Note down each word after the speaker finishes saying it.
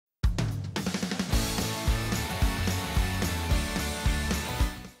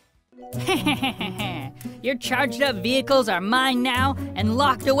Your charged up vehicles are mine now and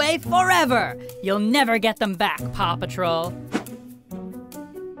locked away forever. You'll never get them back, Paw Patrol.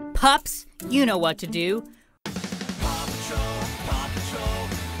 Pups, you know what to do. Paw Patrol, Paw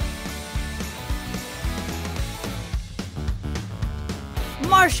Patrol.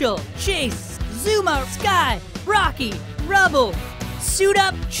 Marshall, Chase, Zuma, Sky, Rocky, Rubble. Suit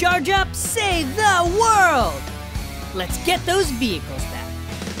up, charge up, save the world! Let's get those vehicles back.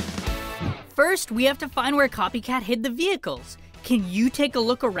 First, we have to find where Copycat hid the vehicles. Can you take a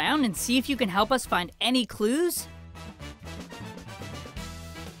look around and see if you can help us find any clues?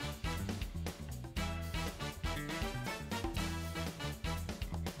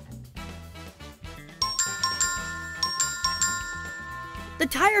 The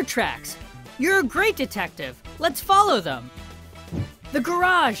tire tracks. You're a great detective. Let's follow them. The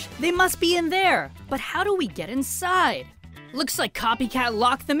garage. They must be in there. But how do we get inside? Looks like Copycat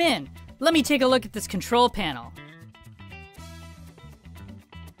locked them in. Let me take a look at this control panel.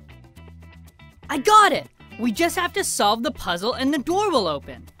 I got it! We just have to solve the puzzle and the door will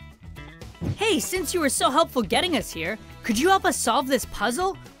open. Hey, since you were so helpful getting us here, could you help us solve this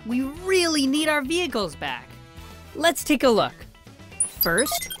puzzle? We really need our vehicles back. Let's take a look.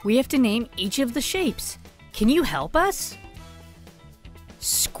 First, we have to name each of the shapes. Can you help us?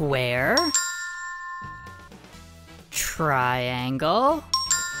 Square. Triangle.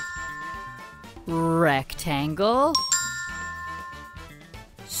 Rectangle.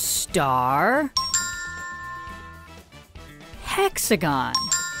 Star. Hexagon.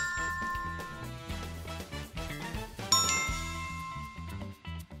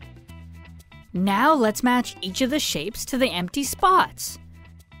 Now let's match each of the shapes to the empty spots.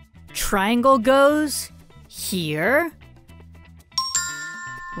 Triangle goes here.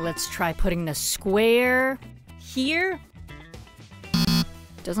 Let's try putting the square here.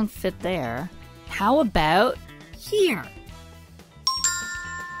 Doesn't fit there. How about here?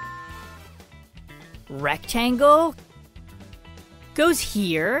 Rectangle goes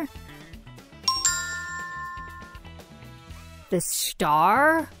here. The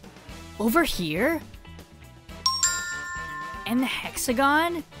star over here. And the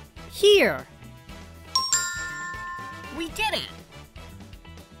hexagon here. We did it!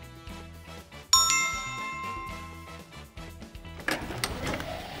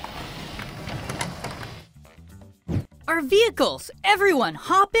 Our vehicles! Everyone,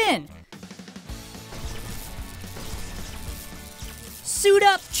 hop in! Suit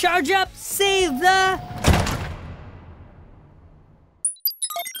up, charge up, save the...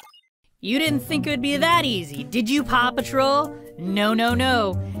 You didn't think it would be that easy, did you, Paw Patrol? No, no,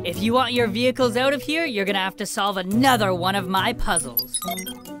 no. If you want your vehicles out of here, you're gonna have to solve another one of my puzzles.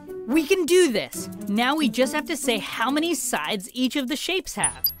 We can do this. Now we just have to say how many sides each of the shapes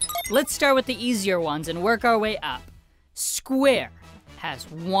have. Let's start with the easier ones and work our way up. Square has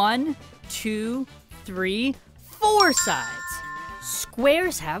 1, 2, 3, 4 sides.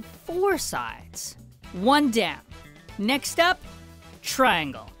 Squares have 4 sides. One down. Next up,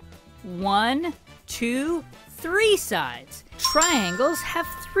 triangle. 1, 2, 3 sides. Triangles have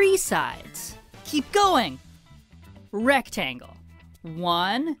 3 sides. Keep going. Rectangle.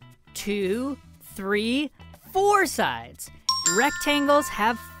 1, 2, 3, 4 sides. Rectangles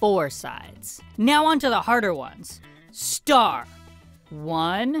have 4 sides. Now on to the harder ones. Star.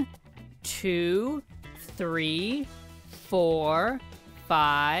 1, 2, 3, 4,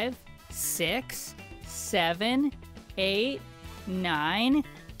 5, 6, 7, 8, 9,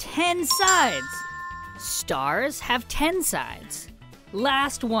 10 sides. Stars have 10 sides.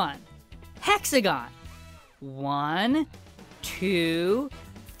 Last one. Hexagon. 1, 2,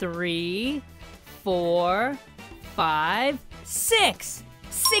 3, 4, 5, 6.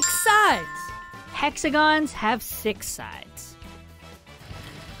 6 sides. Hexagons have 6 sides.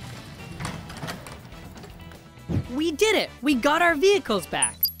 We did it! We got our vehicles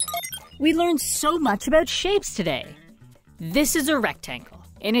back. We learned so much about shapes today. This is a rectangle,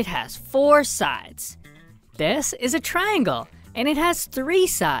 and it has 4 sides. This is a triangle, and it has 3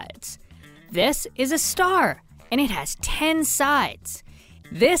 sides. This is a star, and it has 10 sides.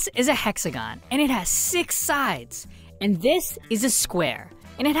 This is a hexagon, and it has 6 sides. And this is a square,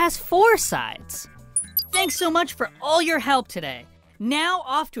 and it has 4 sides. Thanks so much for all your help today. Now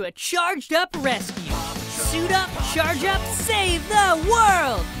off to a charged up rescue. Suit up, charge up, save the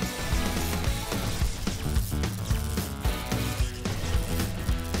world!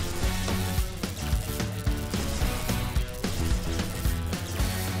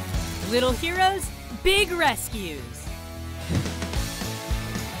 Little heroes, big rescues.